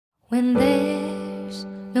When there's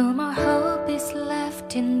no more hope is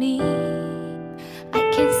left in me, I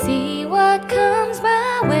can see what comes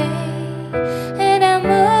my way, and I'm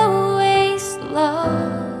always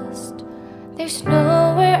lost. There's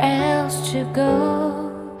nowhere else to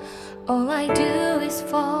go. All I do is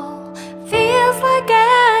fall. Feels like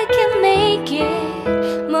I can make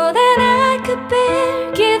it more than I could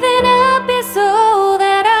bear. Giving up is all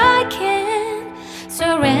that I can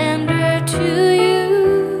surrender to you.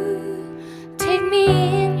 Take me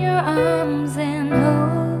in your arms and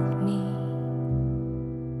hold me.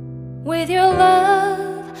 With your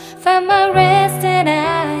love, find my rest, and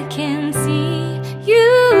I can see you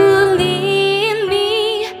lead me.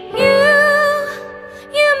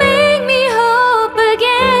 You make me hope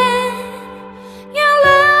again. Your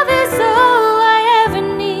love is all I ever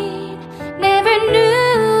need. Never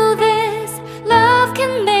knew this love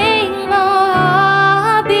can make my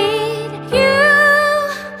heart beat.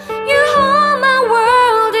 You hold my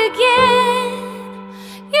world again.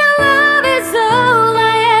 Your love is all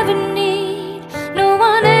I ever need. No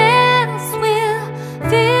one else will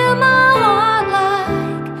fill my heart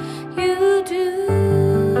like you do.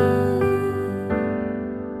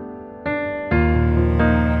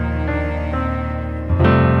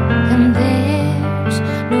 And there's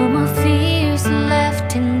no more fears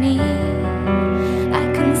left in me. I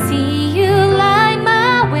can see you light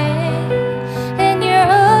my way, and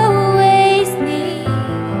you're always near.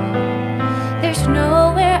 There's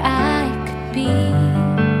nowhere I could be.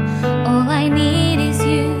 All I need is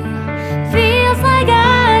you. Feels like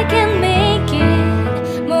I can make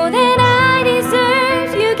it more than I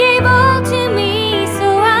deserve. You gave all to me so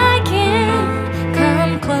I can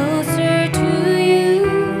come closer to you.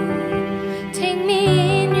 Take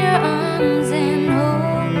me in your arms and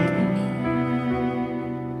hold me.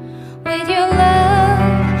 With your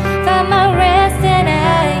love, find my rest, and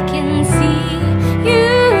I can see you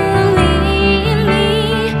lead me.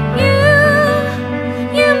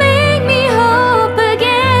 You make me hope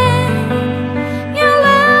again. Your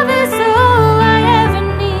love is all I ever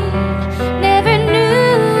need. Never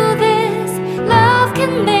knew this love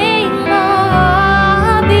can make my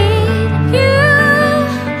heart beat.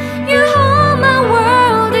 You hold my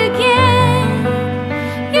world again.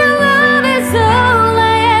 Your love is all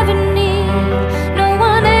I ever need. No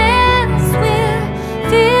one else will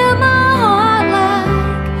fill my heart like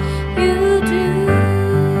you do.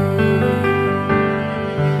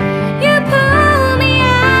 You pull me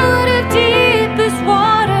out of deepest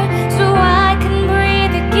water so I can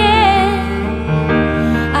breathe again.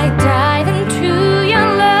 I dive into your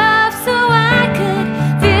love so I could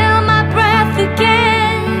feel my breath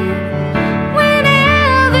again.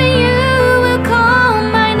 Whenever you will call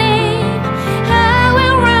my name, I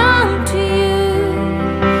will run to you.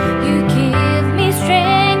 You give me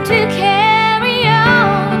strength to carry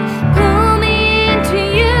on. Pull me into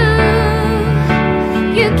you.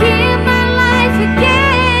 You give my life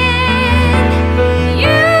again.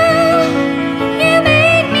 You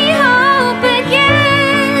make me hope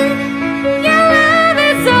again. Your love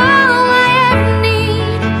is all I ever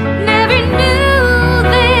need. Never knew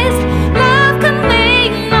this love could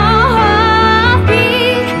make my heart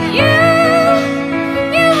beat.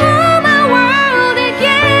 You hold my world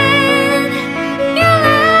again. Your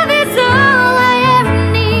love is all I ever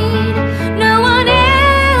need. No one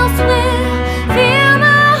else will fill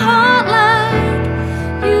my heart like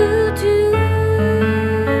you do.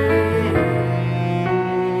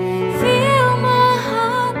 Fill my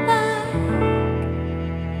heart like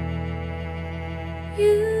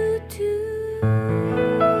you do.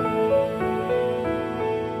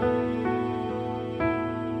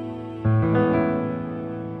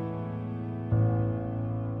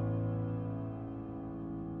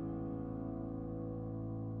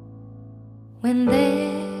 When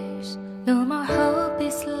there's no more hope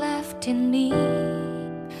is left in me,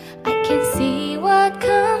 I can see what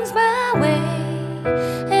comes my way,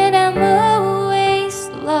 and I'm always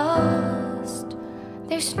lost.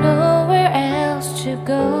 There's nowhere else to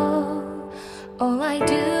go. All I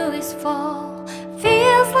do is fall.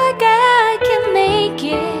 Feels like I can make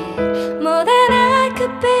it